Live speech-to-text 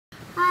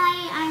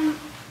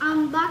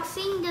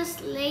unboxing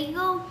this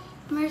Lego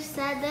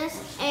Mercedes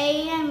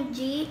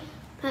AMG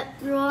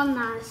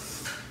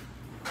Petronas.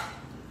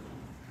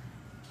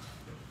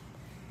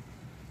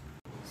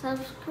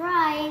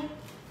 Subscribe.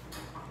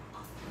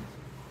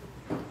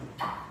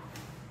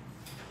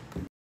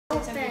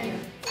 Open.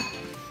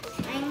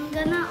 I'm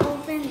gonna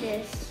open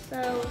this.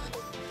 So,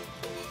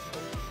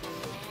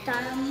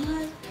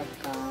 tama.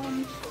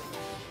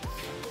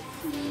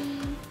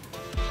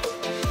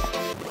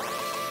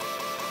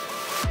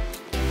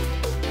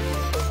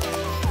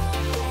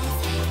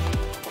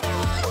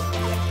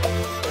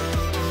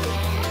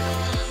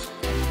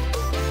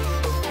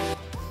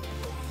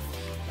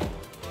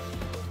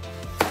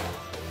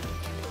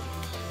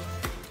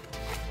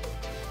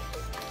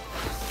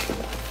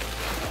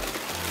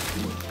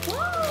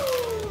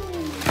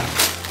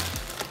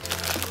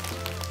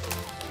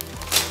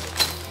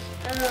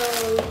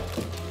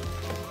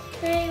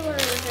 Okay,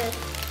 what is this?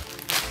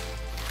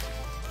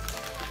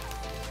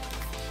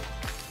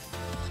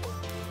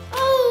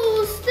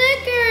 Oh,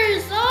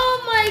 stickers!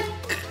 Oh my!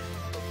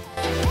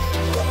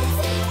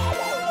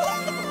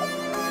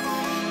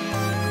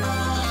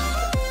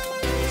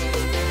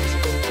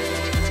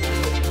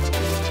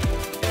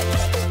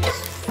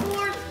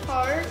 Fourth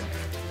part.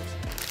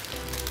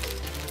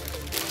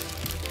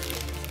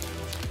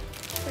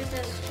 For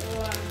this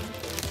one.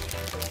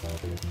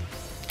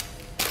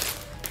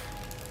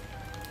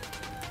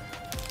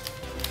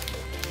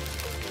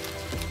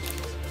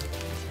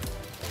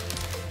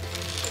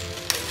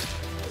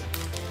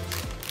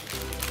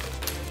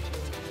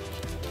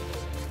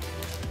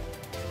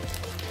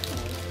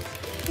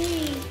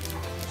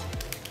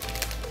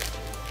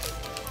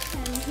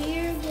 And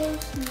here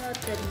goes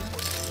nothing.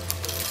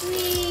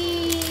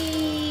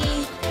 Whee!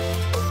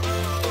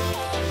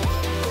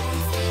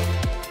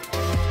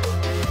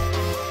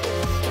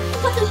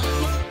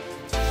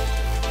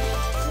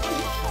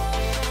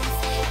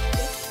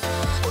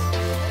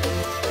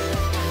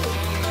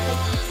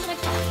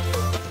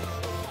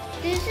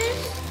 This is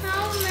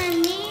how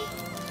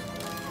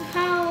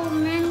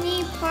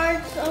many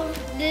parts of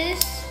this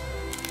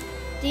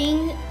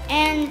thing,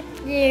 and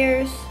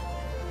there's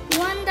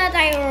one that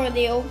I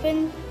already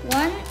opened,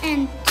 1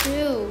 and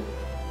 2.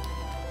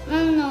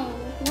 No,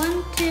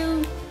 1,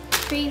 2,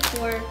 3,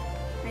 4,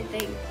 I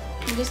think.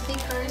 And the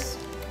stickers?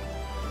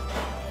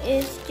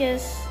 It's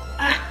just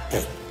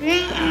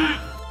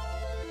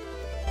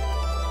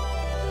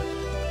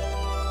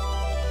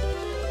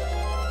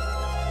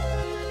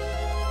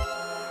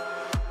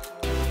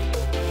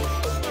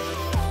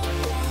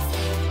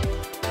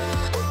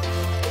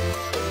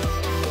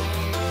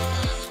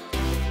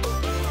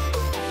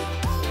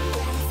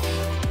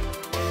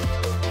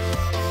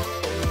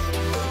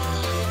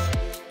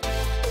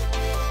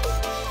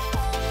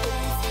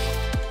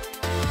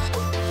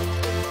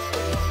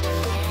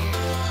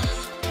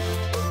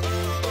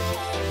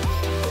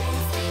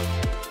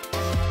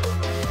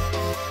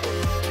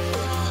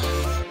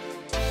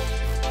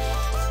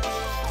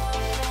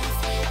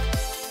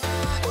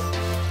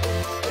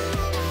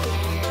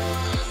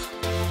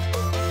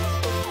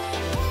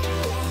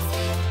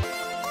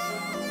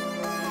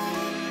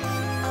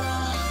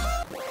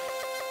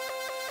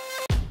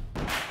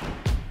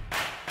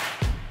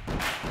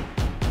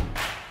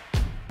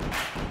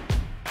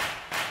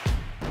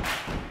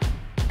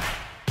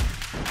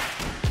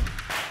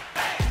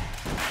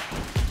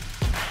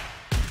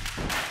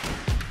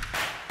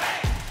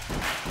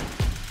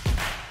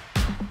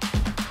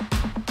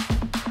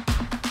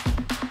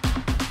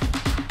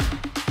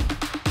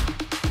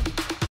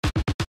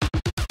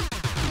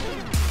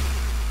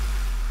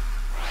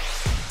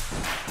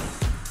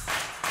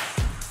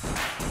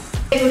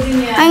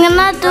I'm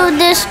gonna do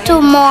this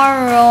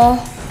tomorrow.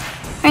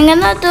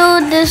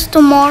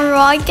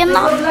 I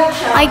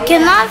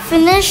cannot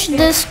finish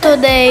this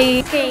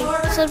today. Okay,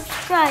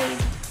 subscribe.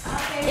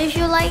 If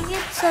you like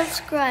it,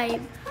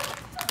 subscribe.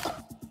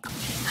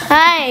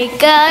 Hi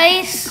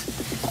guys.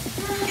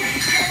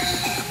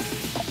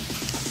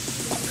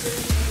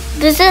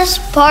 This is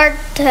part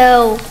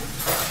 2.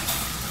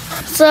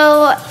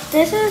 So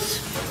this is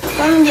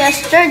from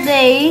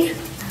yesterday.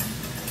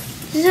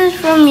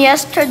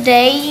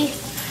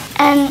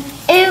 And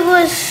it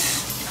was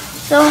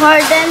so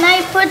hard. Then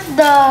I put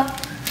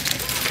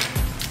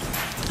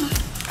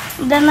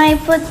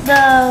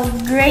the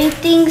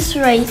gratings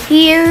right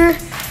here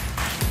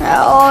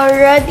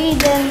already.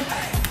 Then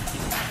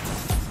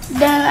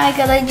I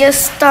gotta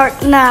just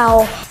start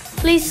now.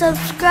 Please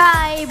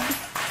subscribe.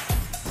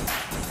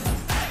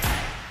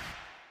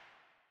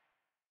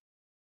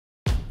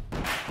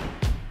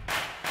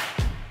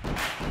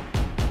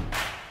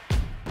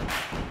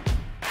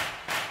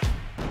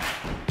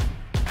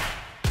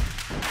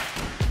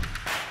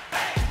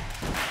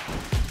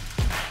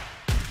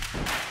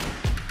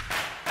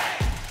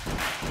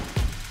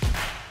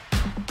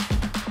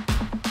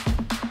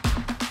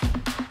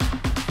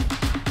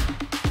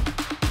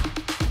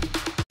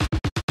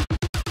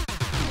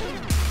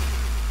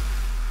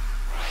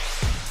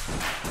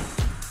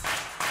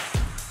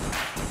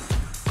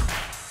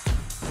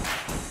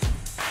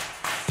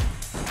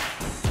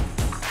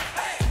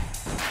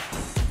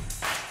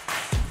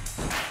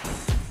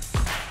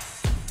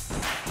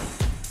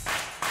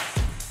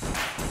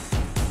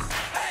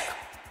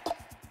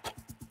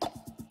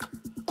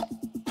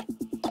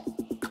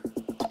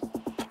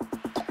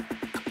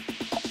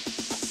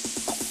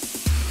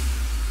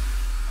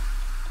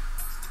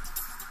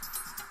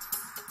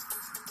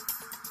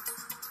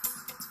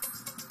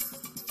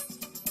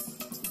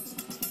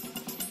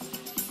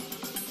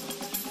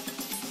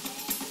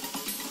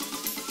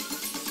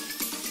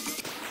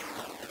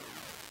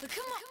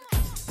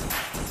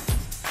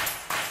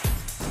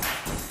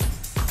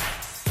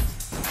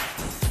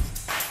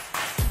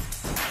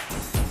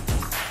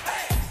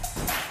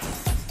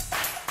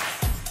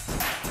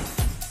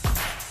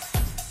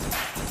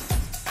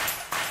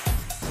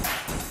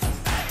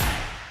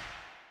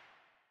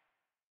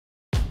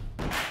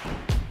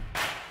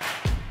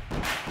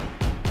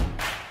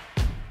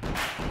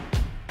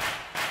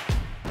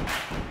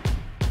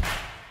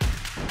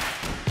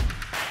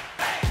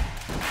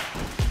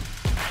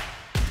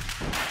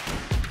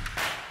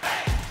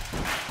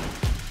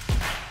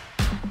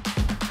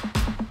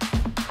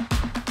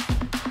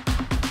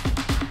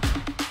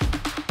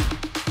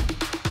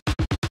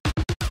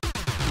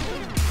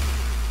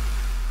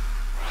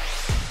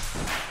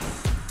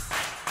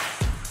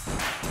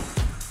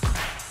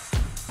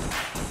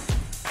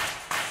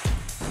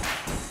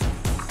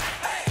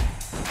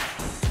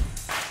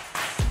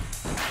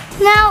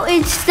 Now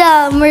it's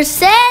the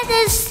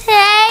Mercedes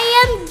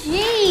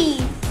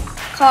AMG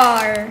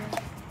car.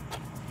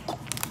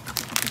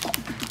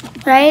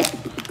 Right?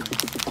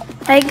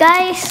 Right,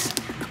 guys?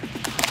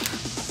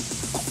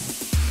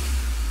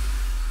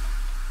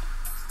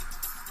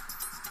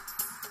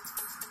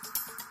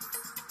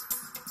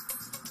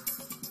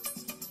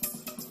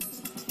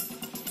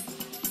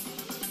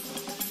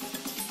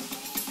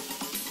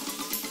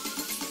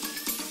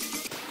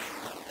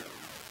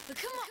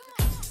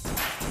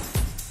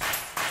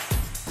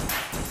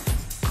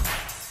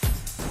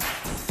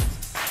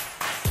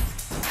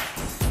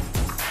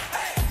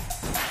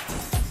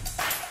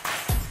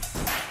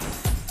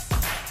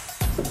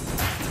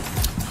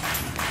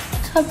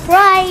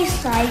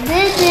 Surprise! I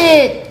did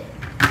it!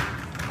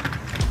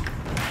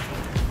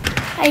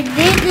 I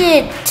did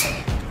it!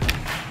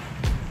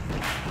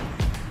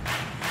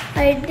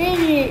 I did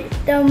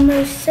it! The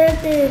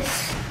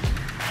Mercedes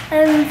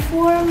and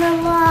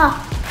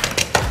Formula.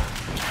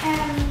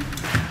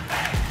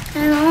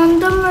 And on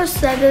the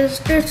Mercedes,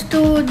 there's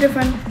two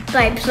different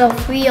types of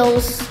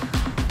wheels.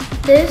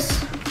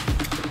 This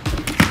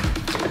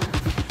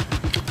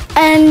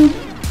and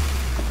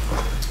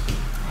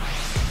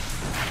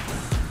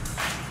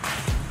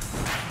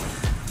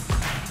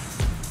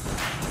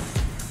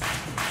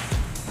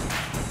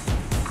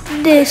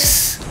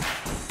this.